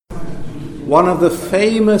One of the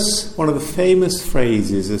famous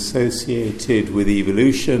phrases associated with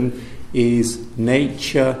evolution is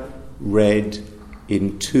nature red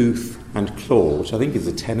in tooth and claw, which I think is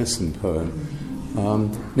a Tennyson poem.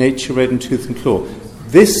 Nature red in tooth and claw.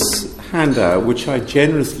 This handout, which I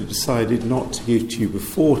generously decided not to give to you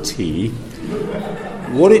before tea,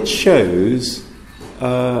 what it shows,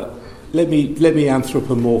 let me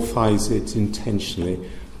anthropomorphise it intentionally.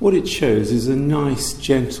 What it shows is a nice,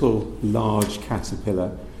 gentle, large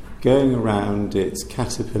caterpillar going around its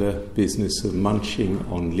caterpillar business of munching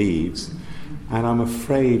on leaves. And I'm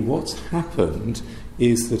afraid what's happened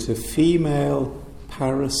is that a female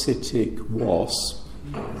parasitic wasp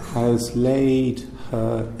has laid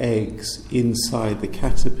her eggs inside the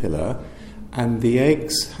caterpillar, and the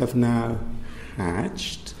eggs have now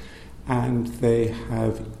hatched, and they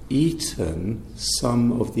have eaten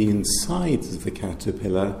some of the insides of the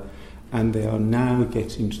caterpillar, and they are now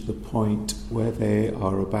getting to the point where they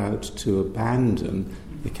are about to abandon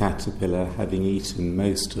the caterpillar, having eaten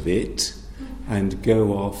most of it, and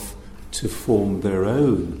go off to form their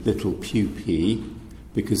own little pupae,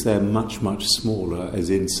 because they're much, much smaller as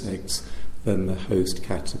insects than the host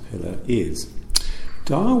caterpillar is.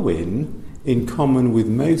 Darwin, in common with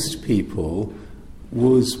most people,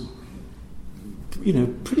 was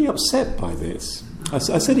pretty upset by this. I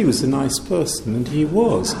said he was a nice person, and he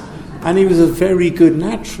was. And he was a very good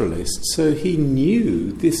naturalist, so he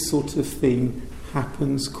knew this sort of thing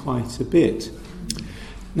happens quite a bit.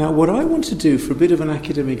 Now, what I want to do for a bit of an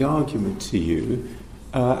academic argument to you,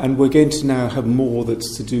 and we're going to now have more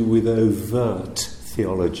that's to do with overt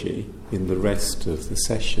theology in the rest of the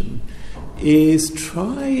session, is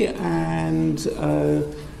try and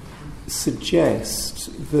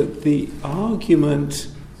suggest that the argument,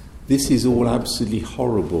 this is all absolutely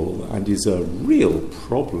horrible and is a real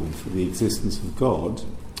problem for the existence of God,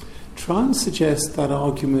 try and suggest that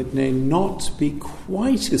argument may not be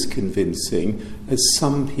quite as convincing as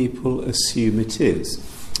some people assume it is.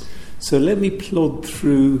 So let me plod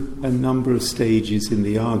through a number of stages in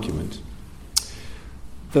the argument.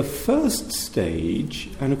 The first stage,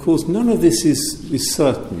 and of course none of this is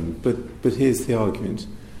certain, but here's the argument.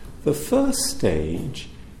 The first stage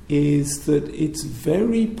is that it's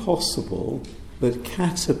very possible that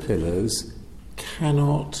caterpillars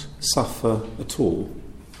cannot suffer at all.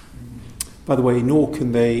 By the way, nor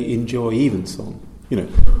can they enjoy evensong.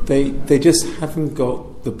 They just haven't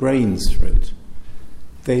got the brains for it.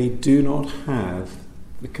 They do not have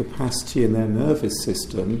the capacity in their nervous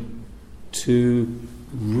system to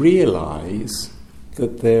realise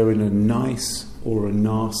that they're in a nice or a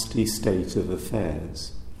nasty state of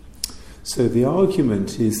affairs. So the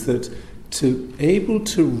argument is that to able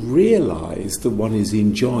to realise that one is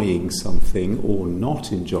enjoying something or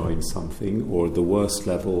not enjoying something, or at the worst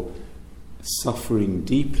level, suffering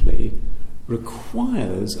deeply,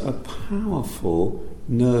 requires a powerful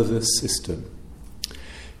nervous system.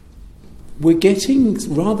 We're getting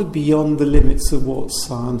rather beyond the limits of what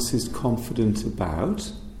science is confident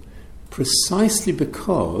about, precisely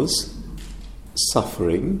because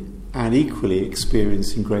suffering and equally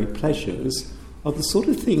experiencing great pleasures are the sort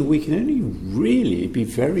of thing we can only really be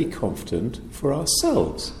very confident for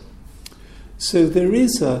ourselves. So there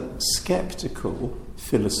is a sceptical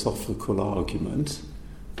philosophical argument,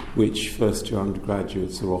 which first-year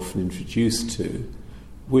undergraduates are often introduced to,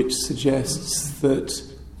 which suggests that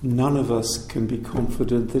none of us can be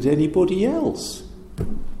confident that anybody else,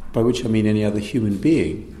 by which I mean any other human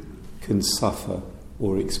being, can suffer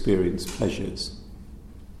or experience pleasures.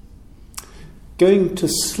 Going to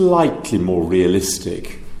slightly more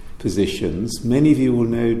realistic positions, many of you will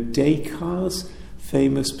know Descartes'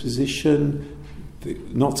 famous position,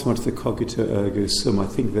 not so much the cogito ergo sum, I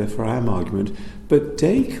think therefore I am argument, but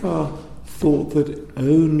Descartes thought that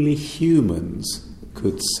only humans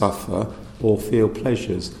could suffer or feel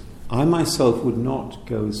pleasures. I myself would not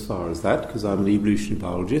go as far as that, because I'm an evolutionary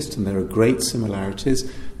biologist, and there are great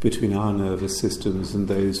similarities between our nervous systems and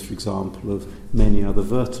those, for example, of many other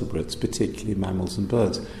vertebrates, particularly mammals and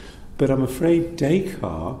birds. But I'm afraid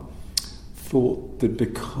Descartes thought that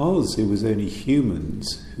because it was only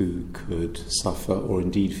humans who could suffer or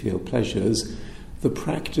indeed feel pleasures, the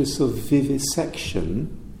practice of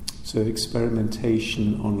vivisection, so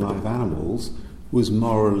experimentation on live animals, was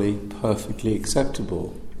morally perfectly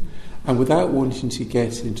acceptable. And without wanting to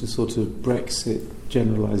get into sort of Brexit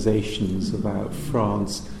generalisations about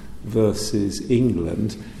France versus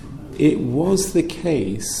England, it was the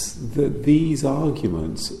case that these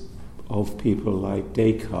arguments of people like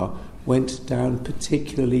Descartes went down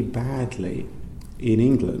particularly badly in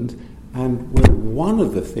England, and were one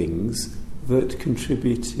of the things that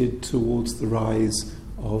contributed towards the rise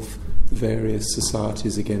of the various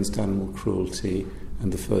societies against animal cruelty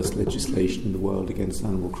and the first legislation in the world against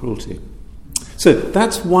animal cruelty. So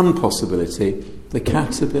that's one possibility. The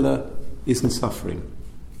caterpillar isn't suffering.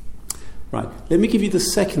 Right, let me give you the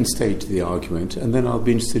second stage of the argument, and then I'll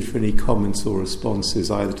be interested for any comments or responses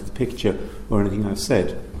either to the picture or anything I've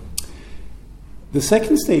said. The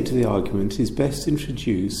second stage of the argument is best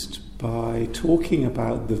introduced by talking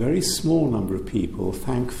about the very small number of people,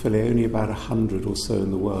 thankfully only about 100 or so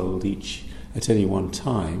in the world each at any one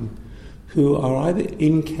time, who are either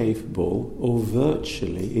incapable or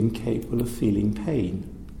virtually incapable of feeling pain.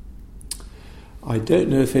 I don't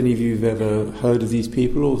know if any of you have ever heard of these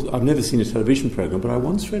people, or I've never seen a television programme, but I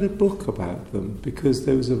once read a book about them because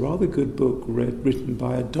there was a rather good book written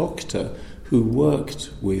by a doctor who worked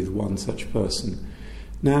with one such person.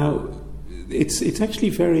 Now, it's actually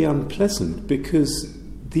very unpleasant because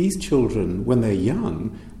these children, when they're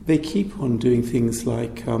young, they keep on doing things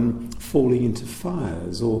like falling into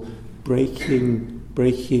fires or breaking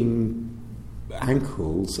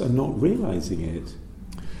ankles and not realising it.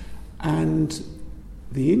 And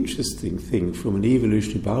the interesting thing from an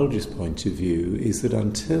evolutionary biologist point of view is that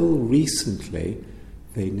until recently,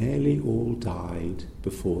 they nearly all died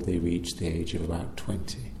before they reached the age of about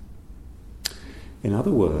 20. In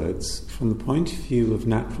other words, from the point of view of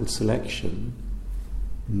natural selection,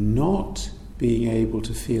 not being able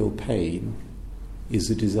to feel pain is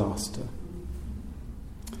a disaster.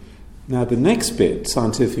 Now, the next bit,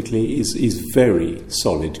 scientifically, is very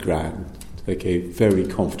solid ground. Okay, very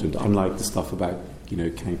confident, unlike the stuff about,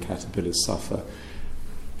 can caterpillars suffer?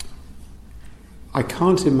 I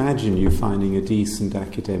can't imagine you finding a decent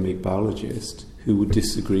academic biologist who would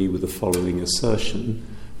disagree with the following assertion,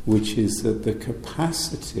 which is that the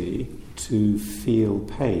capacity to feel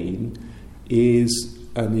pain is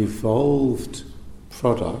an evolved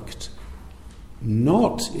product,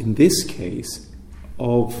 not in this case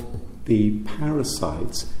of the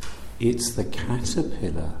parasites, it's the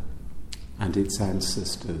caterpillar and its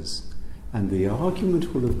ancestors. And the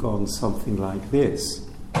argument will have gone something like this.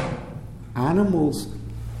 Animals,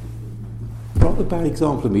 rather bad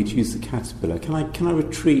example of me to use the caterpillar. Can I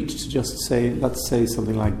retreat to just say, let's say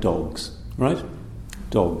something like dogs, right?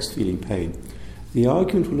 Dogs feeling pain. The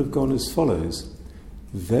argument will have gone as follows.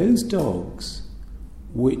 Those dogs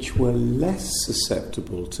which were less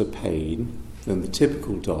susceptible to pain than the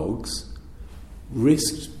typical dogs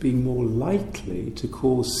risked being more likely to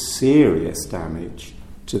cause serious damage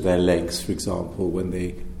to their legs, for example, when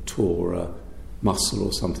they tore a muscle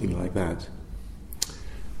or something like that.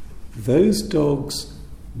 Those dogs,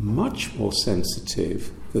 much more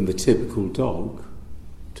sensitive than the typical dog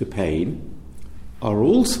to pain, are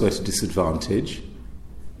also at a disadvantage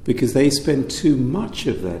because they spend too much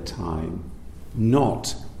of their time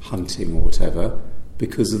not hunting or whatever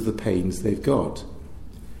because of the pains they've got.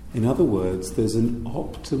 In other words, there's an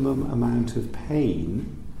optimum amount of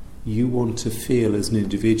pain you want to feel as an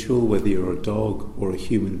individual, whether you're a dog or a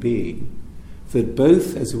human being, that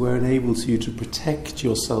both, as it were, enables you to protect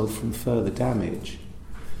yourself from further damage,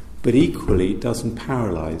 but equally doesn't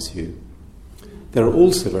paralyse you. There are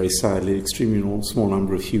also, very sadly, an extremely small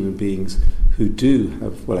number of human beings who do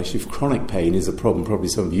have, well, actually, if chronic pain is a problem, probably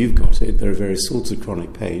some of you've got it, there are various sorts of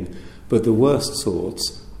chronic pain, but the worst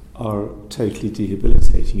sorts are totally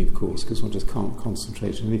debilitating, of course, because one just can't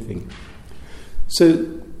concentrate on anything.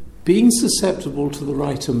 So, being susceptible to the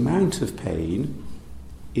right amount of pain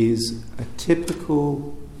is a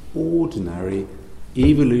typical, ordinary,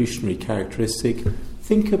 evolutionary characteristic.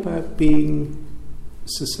 Think about being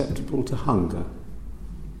susceptible to hunger.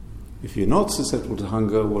 If you're not susceptible to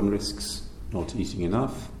hunger, one risks not eating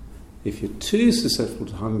enough. If you're too susceptible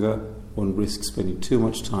to hunger, one risks spending too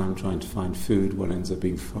much time trying to find food, one ends up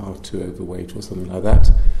being far too overweight or something like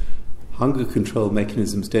that. Hunger control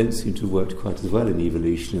mechanisms don't seem to have worked quite as well in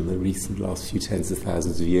evolution in the recent last few tens of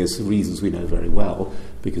thousands of years, for reasons we know very well,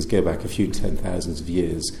 because go back a few 10,000s of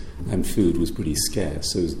years and food was pretty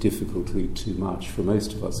scarce, so it was difficult to eat too much. For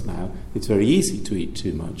most of us now, it's very easy to eat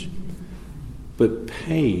too much. But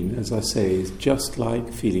pain, as I say, is just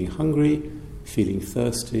like feeling hungry, feeling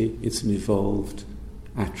thirsty. It's an evolved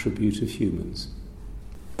attribute of humans.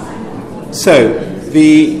 So,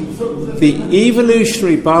 the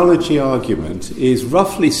evolutionary biology argument is,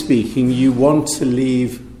 roughly speaking, you want to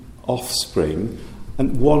leave offspring,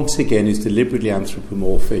 and want, again, is deliberately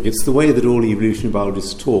anthropomorphic. It's the way that all evolutionary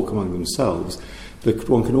biologists talk among themselves, but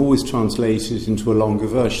one can always translate it into a longer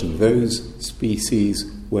version. Those species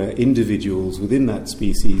where individuals within that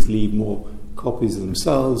species leave more copies of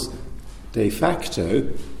themselves, de facto,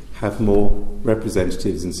 have more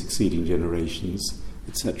representatives in succeeding generations,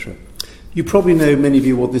 etc. You probably know, many of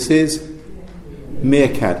you, what this is.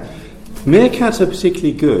 Meerkat. Meerkat are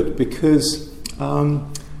particularly good because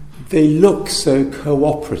they look so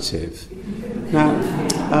cooperative. Now,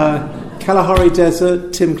 Kalahari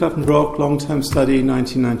Desert, Tim Clutton-Brock, long-term study,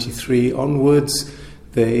 1993 onwards.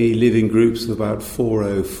 They live in groups of about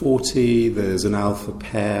 40. There's an alpha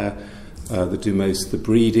pair that do most of the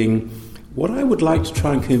breeding. What I would like to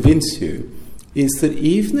try and convince you is that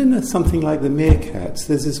even in something like the meerkats,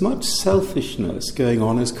 there's as much selfishness going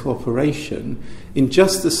on as cooperation in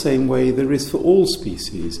just the same way there is for all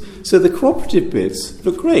species. So the cooperative bits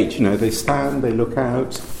look great. They stand, they look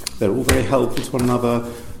out, they're all very helpful to one another.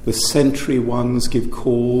 The sentry ones give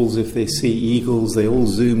calls. If they see eagles, they all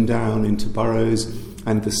zoom down into burrows.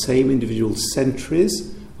 And the same individual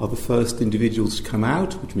sentries are the first individuals to come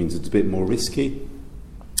out, which means it's a bit more risky.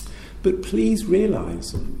 But please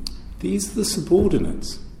realise, these are the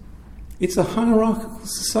subordinates. It's a hierarchical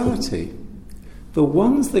society. The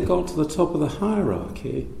ones that got to the top of the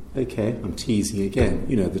hierarchy, okay, I'm teasing again,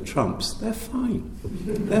 the Trumps, they're fine.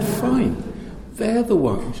 They're fine. They're the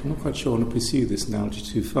ones, I'm not quite sure I want to pursue this analogy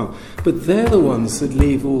too far, but they're the ones that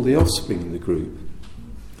leave all the offspring in the group.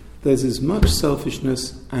 There's as much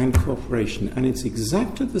selfishness and cooperation, and it's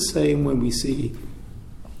exactly the same when we see,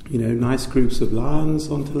 nice groups of lions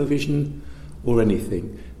on television or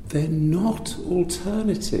anything. They're not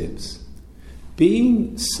alternatives.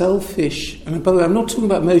 Being selfish, and by the way, I'm not talking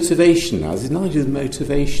about motivation now, there's nothing to do with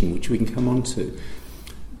motivation, which we can come on to.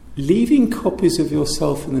 Leaving copies of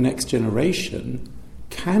yourself in the next generation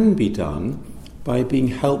can be done by being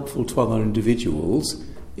helpful to other individuals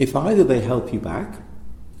if either they help you back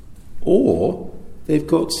or they've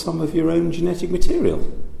got some of your own genetic material.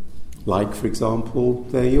 Like, for example,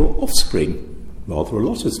 they're your offspring. Rather, a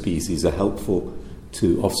lot of species are helpful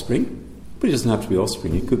to offspring, but it doesn't have to be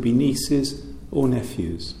offspring. It could be nieces or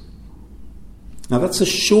nephews. Now, that's a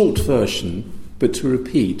short version, but to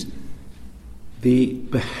repeat, the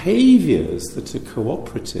behaviours that are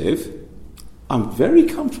cooperative, I'm very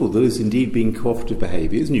comfortable with those indeed being cooperative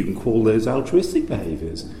behaviours, and you can call those altruistic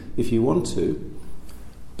behaviours if you want to.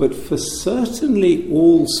 But for certainly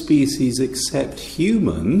all species except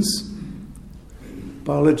humans,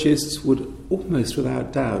 biologists would almost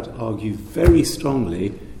without doubt argue very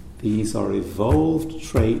strongly these are evolved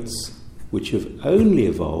traits which have only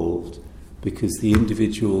evolved because the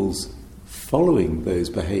individuals following those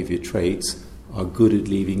behaviour traits are good at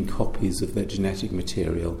leaving copies of their genetic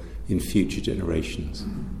material in future generations.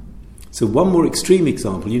 So one more extreme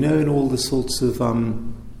example, in all the sorts of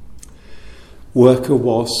worker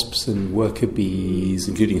wasps and worker bees,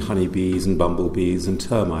 including honeybees and bumblebees and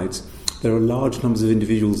termites, there are large numbers of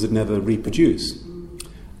individuals that never reproduce.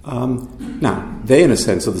 Now, they in a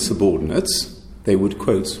sense are the subordinates. They would,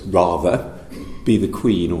 quote, rather be the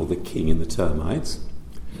queen or the king in the termites.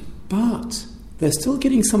 But they're still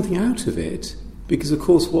getting something out of it because, of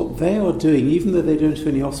course, what they are doing, even though they don't have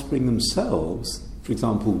any offspring themselves, for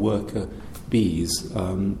example, worker bees,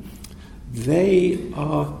 they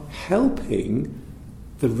are helping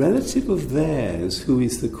the relative of theirs who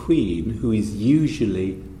is the queen, who is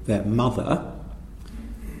usually their mother.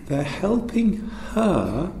 They're helping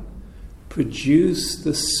her produce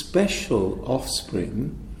the special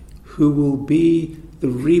offspring who will be the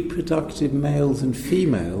reproductive males and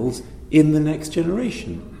females in the next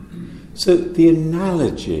generation. So the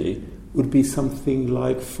analogy would be something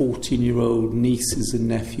like 14-year-old nieces and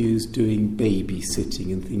nephews doing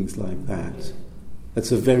babysitting and things like that.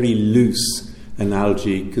 That's a very loose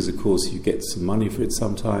analogy because, of course, you get some money for it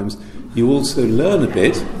sometimes. You also learn a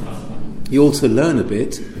bit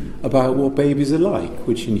about what babies are like,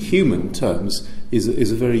 which in human terms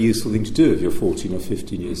is a very useful thing to do if you're 14 or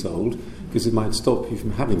 15 years old, because it might stop you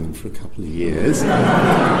from having them for a couple of years.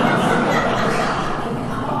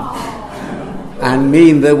 And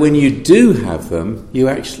mean that when you do have them, you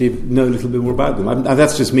actually know a little bit more about them.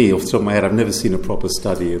 That's just me off the top of my head. I've never seen a proper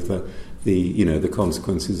study of the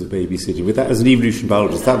consequences of babysitting. With that, as an evolution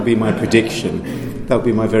biologist, that would be my prediction. That would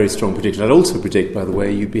be my very strong prediction. I'd also predict, by the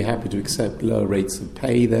way, you'd be happy to accept lower rates of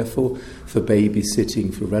pay, therefore, for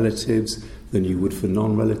babysitting for relatives than you would for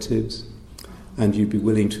non-relatives. And you'd be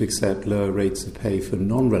willing to accept lower rates of pay for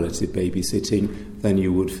non-relative babysitting than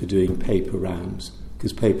you would for doing paper rounds.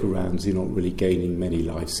 Because paper rounds, you're not really gaining many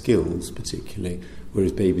life skills, particularly,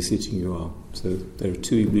 whereas babysitting you are. So there are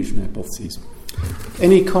two evolutionary hypotheses.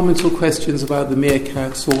 Any comments or questions about the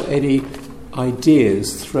meerkats or any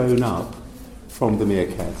ideas thrown up from the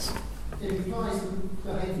meerkats? It implies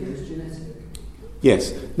behaviour is genetic.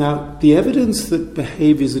 Yes. Now, the evidence that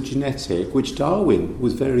behaviours are genetic, which Darwin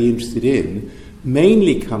was very interested in,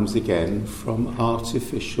 mainly comes again from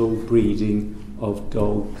artificial breeding of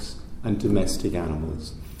dogs and domestic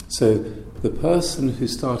animals. So the person who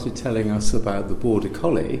started telling us about the Border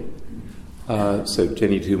Collie, so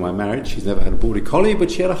Jenny, to whom I married, she's never had a Border Collie,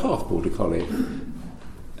 but she had a half Border Collie.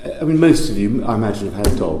 I mean, most of you, I imagine, have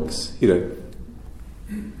had dogs. You know,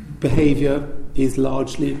 behaviour is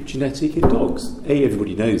largely genetic in dogs.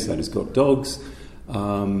 Everybody knows that. It's got dogs. You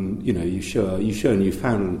know, you show a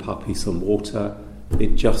Newfoundland puppy some water,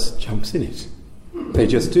 it just jumps in it. They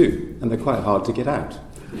just do, and they're quite hard to get out.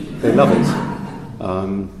 They love it.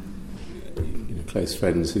 You know, close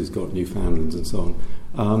friends who's got Newfoundlands and so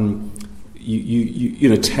on. You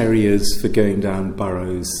know, terriers for going down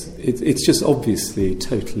burrows. It's just obviously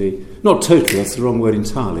not totally, that's the wrong word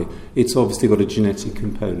entirely. It's obviously got a genetic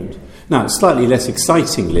component. Now, slightly less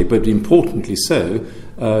excitingly, but importantly so,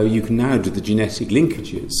 you can now do the genetic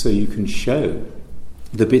linkages, so you can show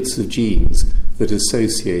the bits of genes that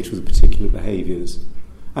associate with particular behaviours.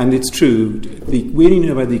 And it's true, we only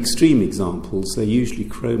know about the extreme examples. They're usually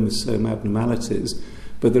chromosome abnormalities,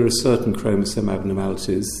 but there are certain chromosome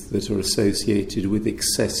abnormalities that are associated with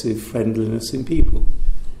excessive friendliness in people,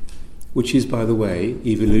 which is, by the way,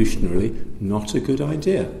 evolutionarily not a good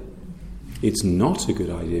idea. It's not a good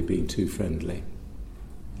idea being too friendly.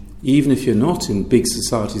 Even if you're not in big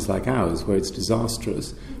societies like ours, where it's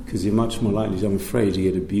disastrous, because you're much more likely, I'm afraid, to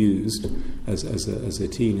get abused as a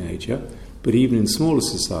teenager. But even in smaller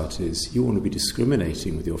societies, you want to be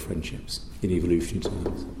discriminating with your friendships in evolutionary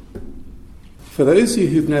terms. For those of you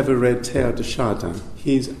who've never read Teilhard de Chardin,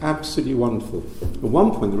 he's absolutely wonderful. At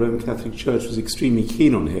one point, the Roman Catholic Church was extremely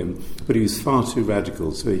keen on him, but he was far too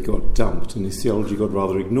radical, so he got dumped and his theology got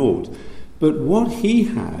rather ignored. But what he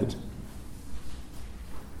had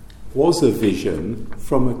was a vision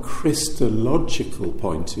from a Christological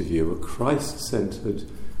point of view, a Christ-centred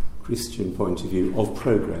Christian point of view of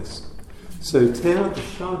progress. So Teilhard de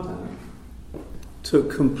Chardin took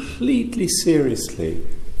completely seriously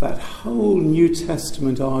that whole New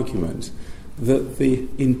Testament argument that the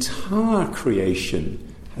entire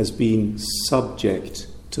creation has been subject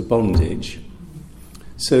to bondage.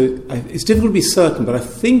 So it's difficult to be certain, but I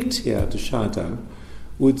think Teilhard de Chardin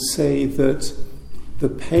would say that the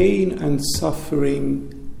pain and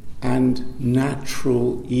suffering and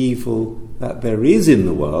natural evil that there is in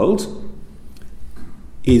the world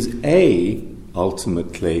is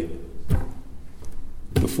ultimately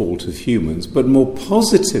the fault of humans, but more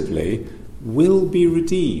positively will be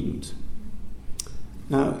redeemed.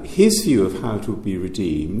 Now, his view of how to be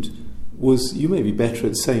redeemed was, you may be better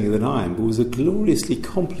at saying it than I am, but was a gloriously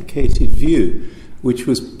complicated view, which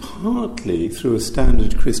was partly through a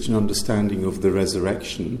standard Christian understanding of the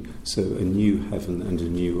resurrection, so a new heaven and a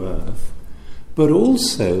new earth, but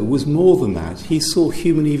also was more than that. He saw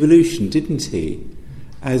human evolution, didn't he,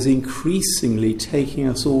 as increasingly taking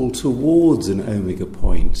us all towards an omega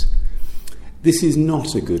point. This is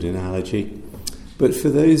not a good analogy, but for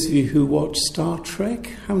those of you who watch Star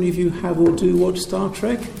Trek, how many of you have or do watch Star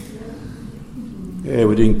Trek? Yeah,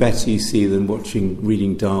 we're doing better, you see, than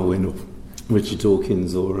reading Darwin or Richard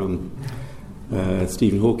Dawkins or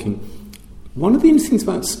Stephen Hawking. One of the interesting things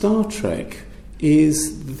about Star Trek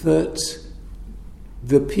is that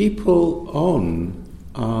the people on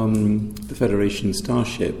the Federation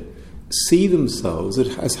starship see themselves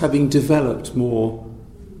as having developed more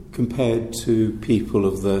compared to people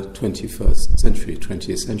of the 21st century,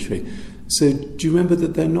 20th century. So do you remember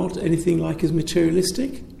that they're not anything like as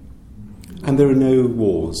materialistic? And there are no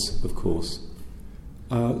wars, of course.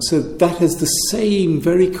 So that has the same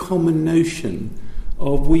very common notion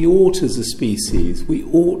of we ought as a species, we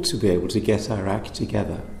ought to be able to get our act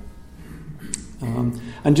together.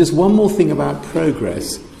 And just one more thing about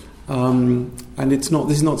progress, and this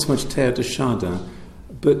is not so much Teilhard de Chardin,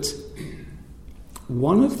 but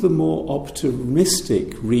one of the more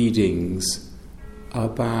optimistic readings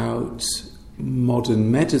about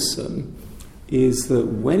modern medicine is that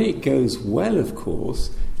when it goes well, of course,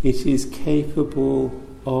 it is capable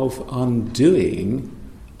of undoing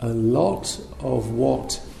a lot of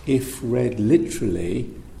what, if read literally,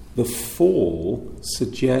 the fall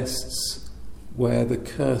suggests were the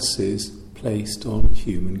curses placed on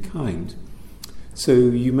humankind. So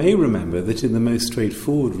you may remember that in the most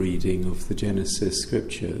straightforward reading of the Genesis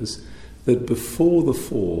scriptures, that before the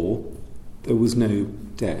fall there was no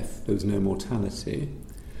death, there was no mortality,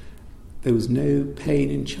 there was no pain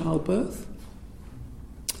in childbirth.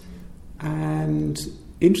 And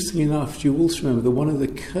interestingly enough, you also remember that one of the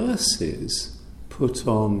curses put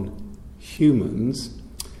on humans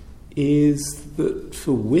is that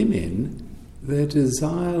for women, their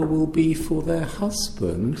desire will be for their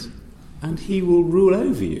husband, and he will rule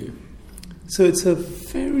over you. So it's a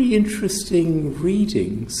very interesting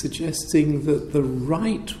reading suggesting that the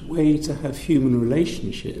right way to have human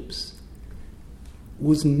relationships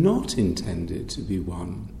was not intended to be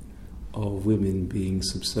one of women being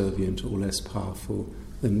subservient or less powerful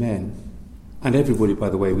than men. And everybody, by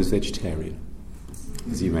the way, was vegetarian,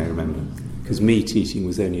 as you may remember, because meat eating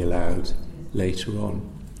was only allowed later on.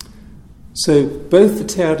 So both the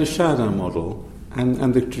Teilhard de Chardin model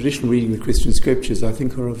and the traditional reading of the Christian scriptures, I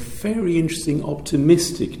think, are a very interesting,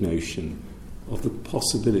 optimistic notion of the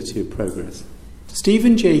possibility of progress.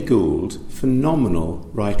 Stephen Jay Gould, phenomenal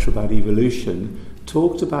writer about evolution,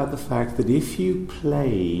 talked about the fact that if you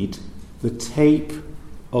played the tape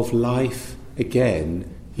of life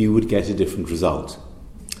again, you would get a different result.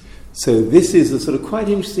 So this is a sort of quite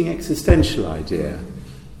interesting existential idea.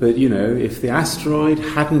 That, you know, if the asteroid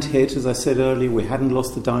hadn't hit, as I said earlier, we hadn't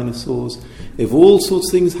lost the dinosaurs, if all sorts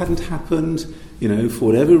of things hadn't happened, you know, for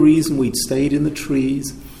whatever reason we'd stayed in the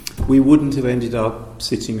trees, we wouldn't have ended up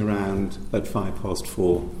sitting around at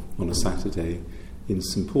 4:05 on a Saturday in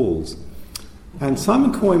St Paul's. And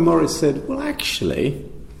Simon Conway-Morris said, well, actually,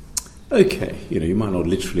 okay, you know, you might not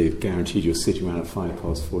literally have guaranteed you're sitting around at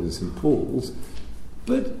 4:05 in St Paul's,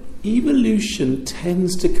 but evolution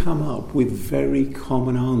tends to come up with very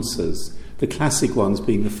common answers. The classic ones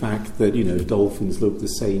being the fact that, you know, dolphins look the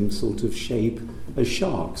same sort of shape as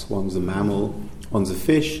sharks. One's a mammal, one's a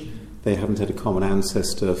fish. They haven't had a common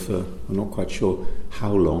ancestor for, I'm not quite sure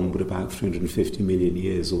how long, but about 350 million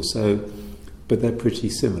years or so. But they're pretty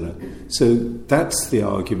similar. So that's the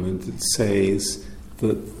argument that says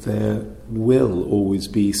that there will always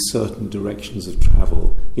be certain directions of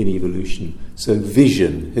travel in evolution. So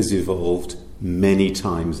vision has evolved many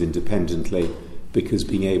times independently because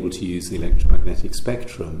being able to use the electromagnetic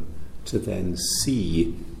spectrum to then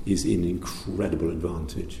see is an incredible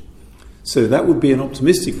advantage. So that would be an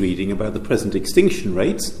optimistic reading about the present extinction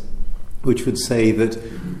rates, which would say that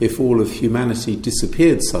if all of humanity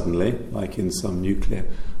disappeared suddenly, like in some nuclear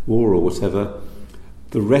war or whatever,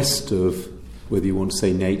 the rest of, whether you want to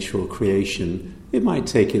say nature or creation, it might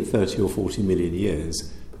take it 30 or 40 million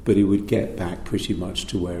years, but it would get back pretty much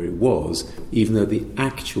to where it was, even though the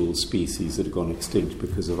actual species that have gone extinct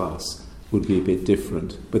because of us would be a bit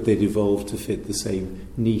different, but they'd evolved to fit the same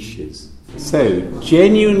niches. So,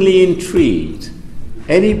 genuinely intrigued,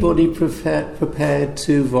 anybody prepared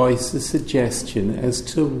to voice a suggestion as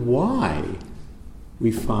to why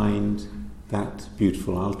we find that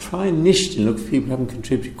beautiful? I'll try initially look for people who haven't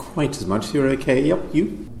contributed quite as much. You're okay? Yep,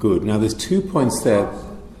 you? Good. Now there's 2 points there.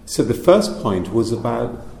 So the first point was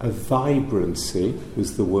about a vibrancy,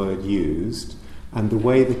 was the word used, and the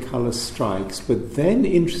way the colour strikes. But then,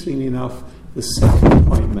 interestingly enough, the second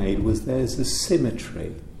point made was there's a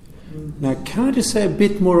symmetry. Now, can I just say a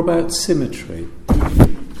bit more about symmetry?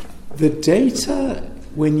 The data,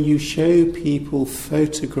 when you show people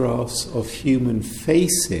photographs of human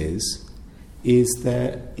faces, is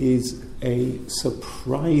there is a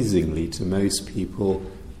surprisingly, to most people,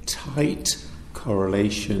 tight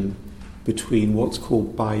correlation between what's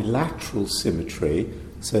called bilateral symmetry.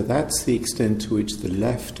 So that's the extent to which the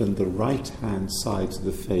left and the right-hand sides of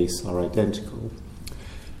the face are identical.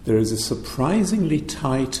 There is a surprisingly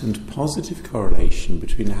tight and positive correlation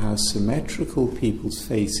between how symmetrical people's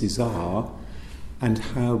faces are and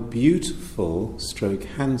how beautiful, stroke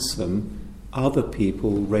handsome, other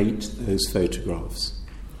people rate those photographs.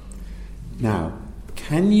 Now,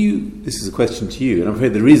 this is a question to you, and I'm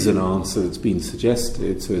afraid there is an answer that's been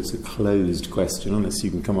suggested, so it's a closed question unless you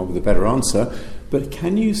can come up with a better answer, but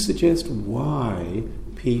can you suggest why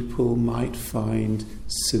people might find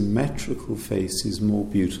symmetrical faces more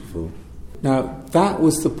beautiful? Now, that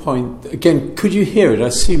was the point. Again, could you hear it? I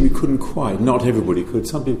assume you couldn't quite. Not everybody could.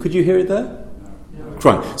 Some people. Could you hear it there? No.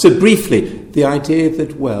 Right. So briefly, the idea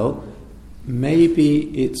that, well, maybe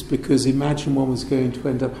it's because imagine one was going to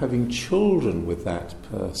end up having children with that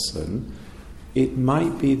person. It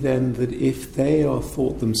might be then that if they are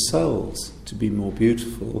thought themselves to be more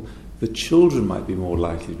beautiful, the children might be more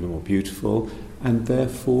likely to be more beautiful, and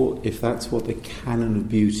therefore, if that's what the canon of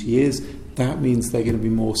beauty is, that means they're going to be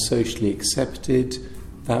more socially accepted,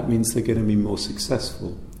 that means they're going to be more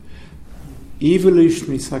successful.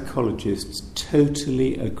 Evolutionary psychologists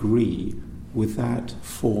totally agree with that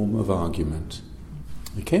form of argument.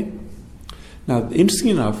 Okay? Now,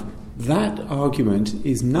 interestingly enough, that argument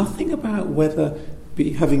is nothing about whether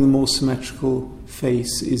having a more symmetrical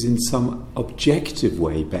face is in some objective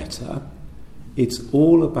way better. It's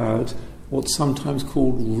all about what's sometimes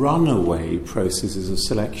called runaway processes of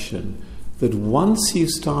selection, that once you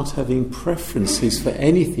start having preferences for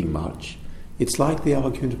anything much, it's like the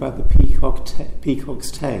argument about the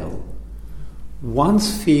peacock's tail.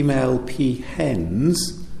 Once female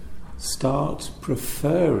peahens start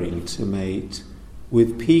preferring to mate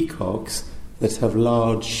with peacocks that have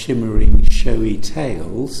large, shimmering, showy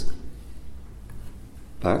tails,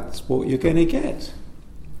 that's what you're going to get.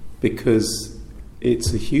 Because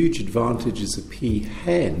it's a huge advantage as a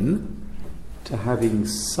peahen to having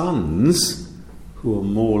sons who are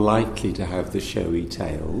more likely to have the showy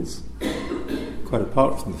tails, quite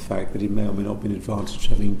apart from the fact that it may or may not be an advantage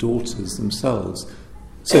having daughters themselves.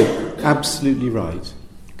 So, absolutely right.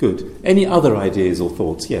 Good. Any other ideas or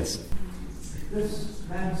thoughts? Yes? This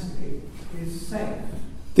landscape is safe.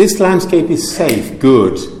 This landscape is safe.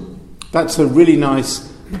 Good. That's a really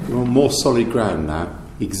nice, more solid ground now.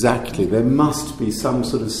 Exactly. There must be some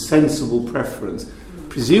sort of sensible preference.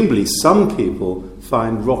 Presumably some people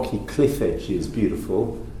find rocky cliff edges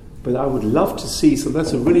beautiful, but I would love to see some.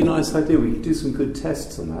 That's a really nice idea. We could do some good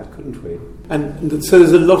tests on that, couldn't we? And so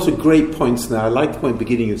there's a lot of great points there. I like the point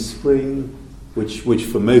beginning of spring, which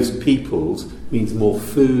for most peoples means more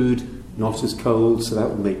food, not as cold, so that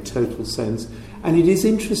would make total sense. And it is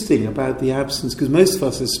interesting about the absence, because most of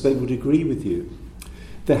us, I suspect, would agree with you.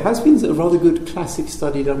 There has been a rather good classic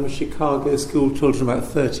study done with Chicago school children about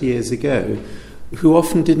 30 years ago, who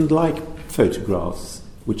often didn't like photographs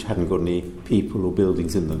which hadn't got any people or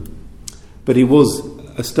buildings in them. But it was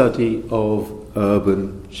a study of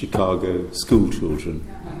urban Chicago school children.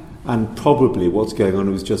 And probably what's going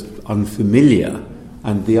on was just unfamiliar,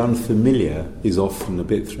 and the unfamiliar is often a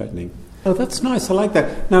bit threatening. Oh, that's nice, I like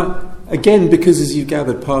that. Now, again, because as you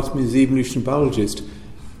gathered, part of me is an evolutionary biologist,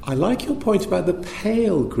 I like your point about the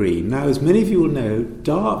pale green. Now, as many of you will know,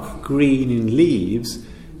 dark green in leaves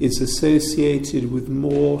is associated with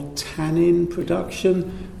more tannin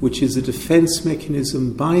production, which is a defense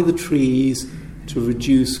mechanism by the trees to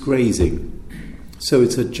reduce grazing. So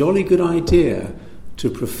it's a jolly good idea to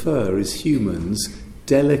prefer, as humans,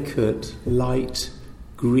 delicate, light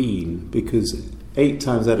green, because 8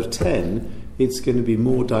 times out of 10, it's going to be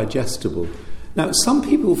more digestible. Now, some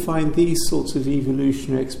people find these sorts of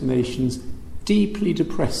evolutionary explanations deeply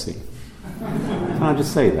depressing. Can I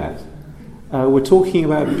just say that? We're talking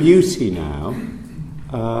about beauty now,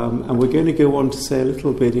 and we're going to go on to say a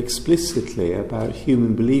little bit explicitly about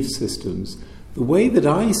human belief systems. The way that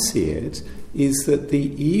I see it is that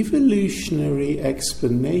the evolutionary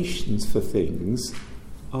explanations for things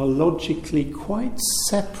are logically quite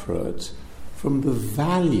separate from the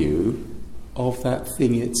value of that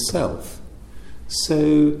thing itself.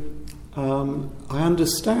 So I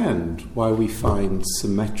understand why we find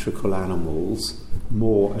symmetrical animals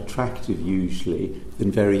more attractive usually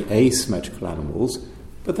than very asymmetrical animals,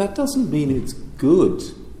 but that doesn't mean it's good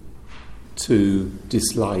to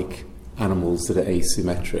dislike animals that are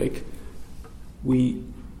asymmetric. We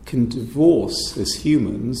can divorce, as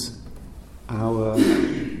humans, our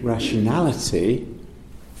rationality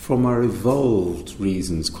from our evolved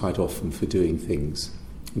reasons quite often for doing things.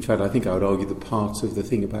 In fact, I think I would argue that part of the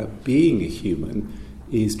thing about being a human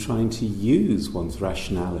is trying to use one's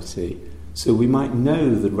rationality. So we might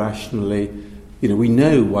know that rationally, we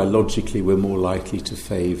know why logically we're more likely to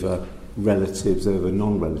favour relatives over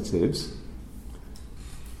non-relatives.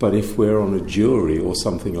 But if we're on a jury or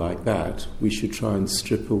something like that, we should try and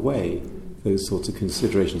strip away those sorts of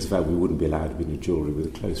considerations. In fact, we wouldn't be allowed to be in a jury with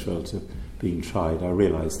a close relative being tried, I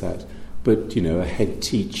realise that. But, a head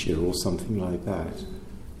teacher or something like that.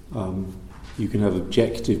 You can have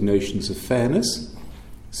objective notions of fairness,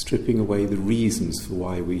 stripping away the reasons for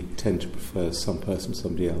why we tend to prefer some person to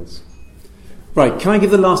somebody else. Right, can I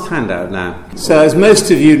give the last handout now? So, as most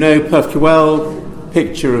of you know perfectly well,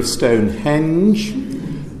 picture of Stonehenge.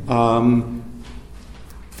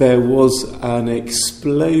 There was an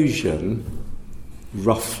explosion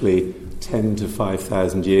roughly 10 to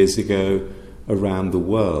 5,000 years ago around the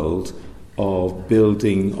world of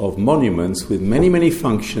building of monuments with many, many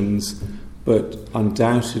functions, but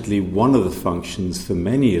undoubtedly one of the functions for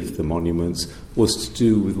many of the monuments was to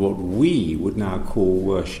do with what we would now call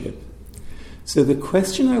worship. So the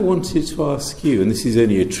question I wanted to ask you, and this is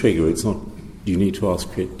only a trigger, it's not you need to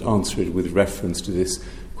answer it with reference to this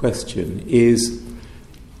question, is,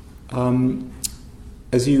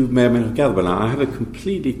 as you may or may not gather by now, I have a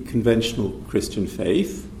completely conventional Christian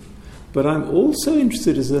faith, but I'm also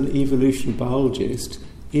interested as an evolutionary biologist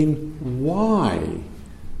in why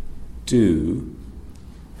do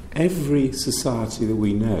every society that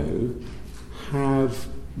we know have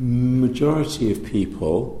majority of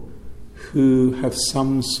people who have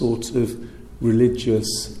some sort of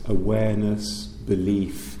religious awareness,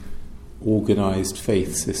 belief, organised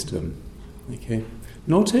faith system. Okay?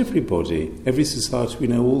 Not everybody. Every society we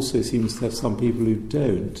know also seems to have some people who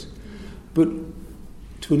don't. But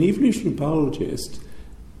to an evolutionary biologist,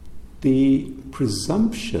 the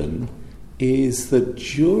presumption is that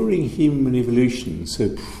during human evolution,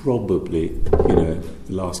 so probably, the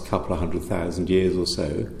last couple of 100,000 years or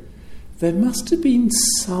so, there must have been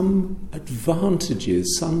some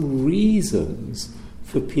advantages, some reasons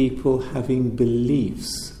for people having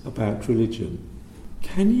beliefs about religion.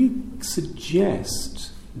 Can you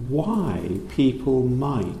suggest why people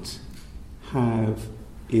might have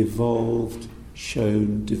evolved,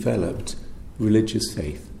 shown, developed religious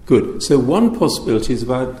faith? Good. So one possibility is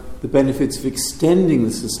about the benefits of extending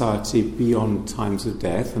the society beyond times of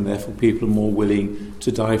death, and therefore people are more willing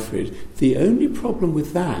to die for it. The only problem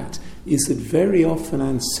with that is that very often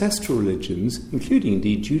ancestral religions, including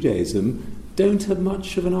indeed Judaism, don't have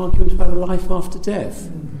much of an argument about a life after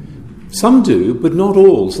death. Some do, but not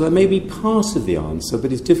all. So that may be part of the answer,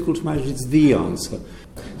 but it's difficult to imagine it's the answer.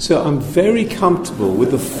 So I'm very comfortable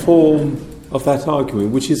with the form of that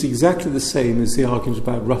argument, which is exactly the same as the argument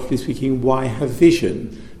about, roughly speaking, why have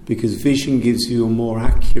vision? Because vision gives you a more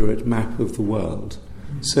accurate map of the world.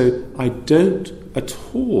 So I don't at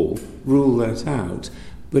all rule that out,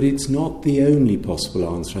 but it's not the only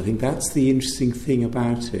possible answer. I think that's the interesting thing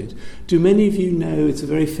about it. Do many of you know, it's a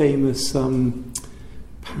very famous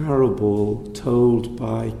parable told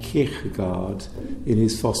by Kierkegaard in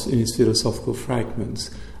his philosophical fragments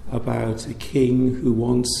about a king who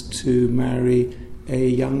wants to marry a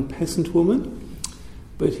young peasant woman,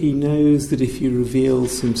 but he knows that if he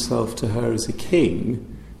reveals himself to her as a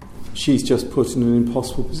king, she's just put in an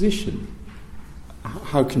impossible position.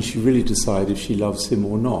 How can she really decide if she loves him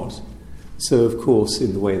or not? So, of course,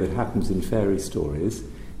 in the way that happens in fairy stories,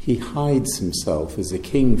 he hides himself as a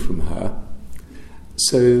king from her.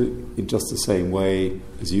 So, in just the same way,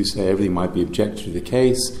 as you say, everything might be objectively the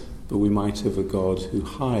case, but we might have a God who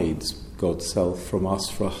hides God's self from us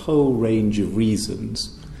for a whole range of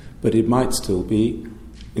reasons. But it might still be,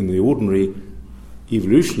 in the ordinary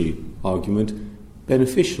evolutionary argument,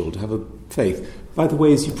 beneficial to have a faith. By the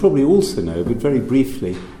way, as you probably also know, but very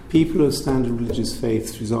briefly, people of standard religious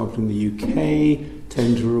faith, for example, in the UK,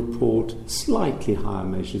 tend to report slightly higher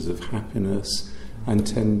measures of happiness and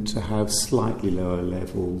tend to have slightly lower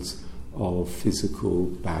levels of physical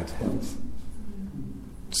bad health.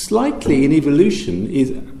 Slightly in evolution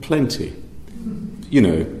is plenty,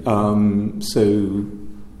 so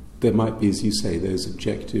there might be, as you say, those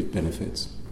objective benefits.